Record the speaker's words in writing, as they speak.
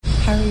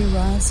Harry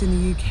arrives in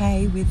the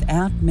UK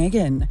without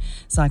Meghan.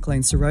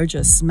 Cyclone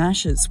Saroja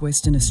smashes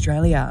Western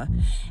Australia.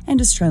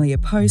 And Australia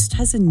Post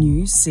has a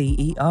new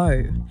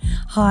CEO.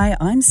 Hi,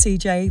 I'm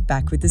CJ,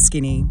 back with the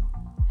Skinny.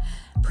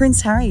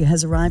 Prince Harry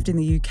has arrived in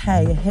the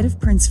UK ahead of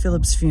Prince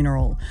Philip's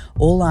funeral.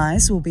 All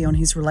eyes will be on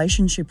his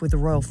relationship with the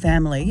royal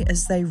family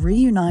as they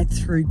reunite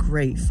through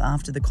grief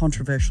after the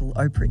controversial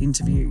Oprah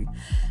interview.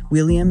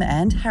 William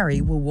and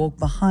Harry will walk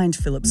behind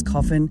Philip's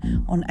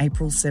coffin on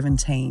April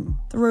 17.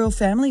 The royal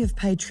family have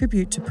paid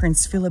tribute to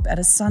Prince Philip at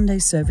a Sunday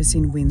service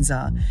in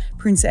Windsor.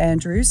 Prince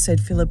Andrew said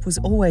Philip was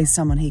always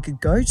someone he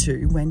could go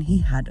to when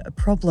he had a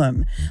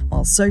problem,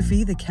 while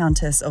Sophie, the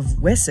Countess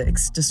of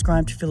Wessex,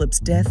 described Philip's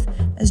death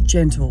as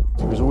gentle.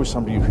 He was always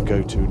somebody you could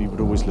go to and he would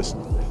always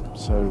listen.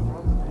 So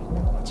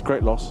it's a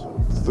great loss.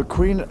 The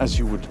Queen, as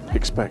you would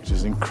expect,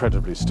 is an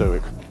incredibly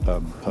stoic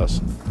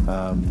person.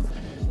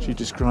 She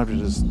described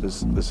it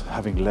as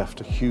having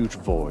left a huge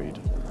void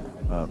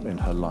in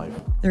her life.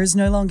 There is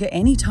no longer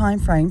any time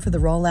frame for the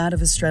rollout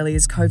of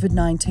Australia's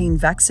COVID-19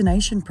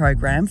 vaccination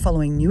program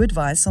following new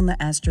advice on the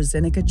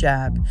AstraZeneca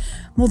jab.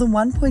 More than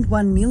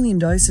 1.1 million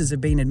doses have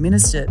been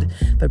administered,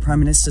 but Prime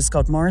Minister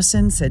Scott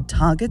Morrison said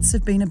targets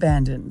have been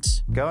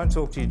abandoned. Go and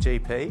talk to your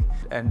GP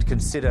and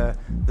consider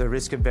the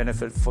risk and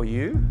benefit for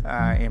you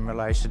in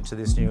relation to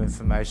this new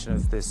information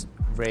of this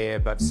rare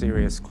but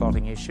serious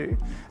clotting issue.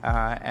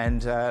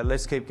 And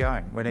let's keep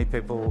going. We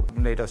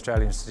need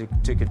Australians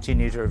to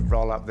continue to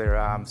roll up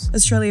their arms.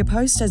 Australia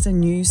Post has a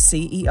new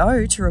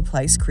CEO to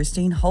replace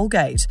Christine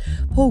Holgate.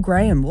 Paul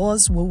Graham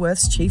was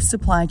Woolworths Chief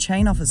Supply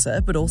Chain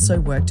Officer, but also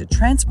worked at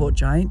transport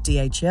giant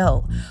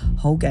DHL.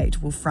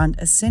 Holgate will front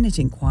a Senate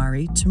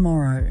inquiry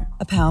tomorrow.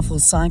 A powerful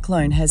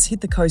cyclone has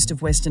hit the coast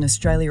of Western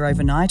Australia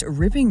overnight,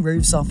 ripping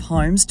roofs off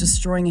homes,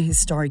 destroying a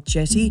historic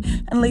jetty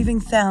and leaving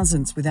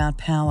thousands without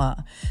power.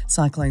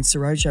 Cyclone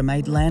Saroja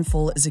made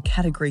landfall as a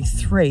Category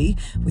 3,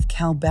 with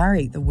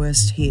Kalbarri the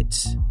worst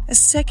hit. A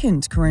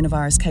second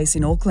coronavirus case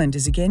in Auckland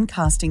is again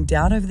casting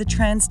doubt over the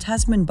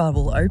Trans-Tasman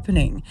bubble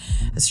opening.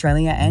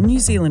 Australia and New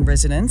Zealand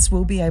residents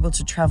will be able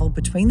to travel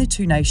between the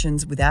two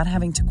nations without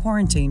having to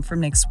quarantine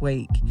from next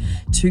week.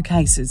 2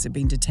 cases have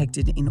been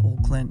detected in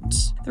Auckland.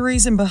 The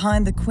reason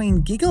behind the Queen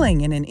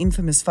giggling in an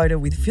infamous photo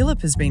with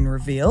Philip has been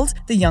revealed.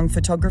 The young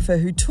photographer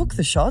who took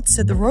the shot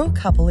said the royal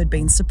couple had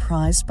been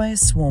surprised by a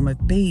swarm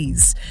of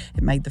bees.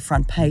 It made the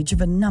front page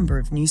of a number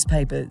of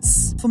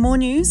newspapers. For more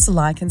news,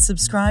 like and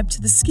subscribe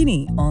to The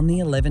Skinny on the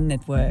 11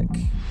 Network.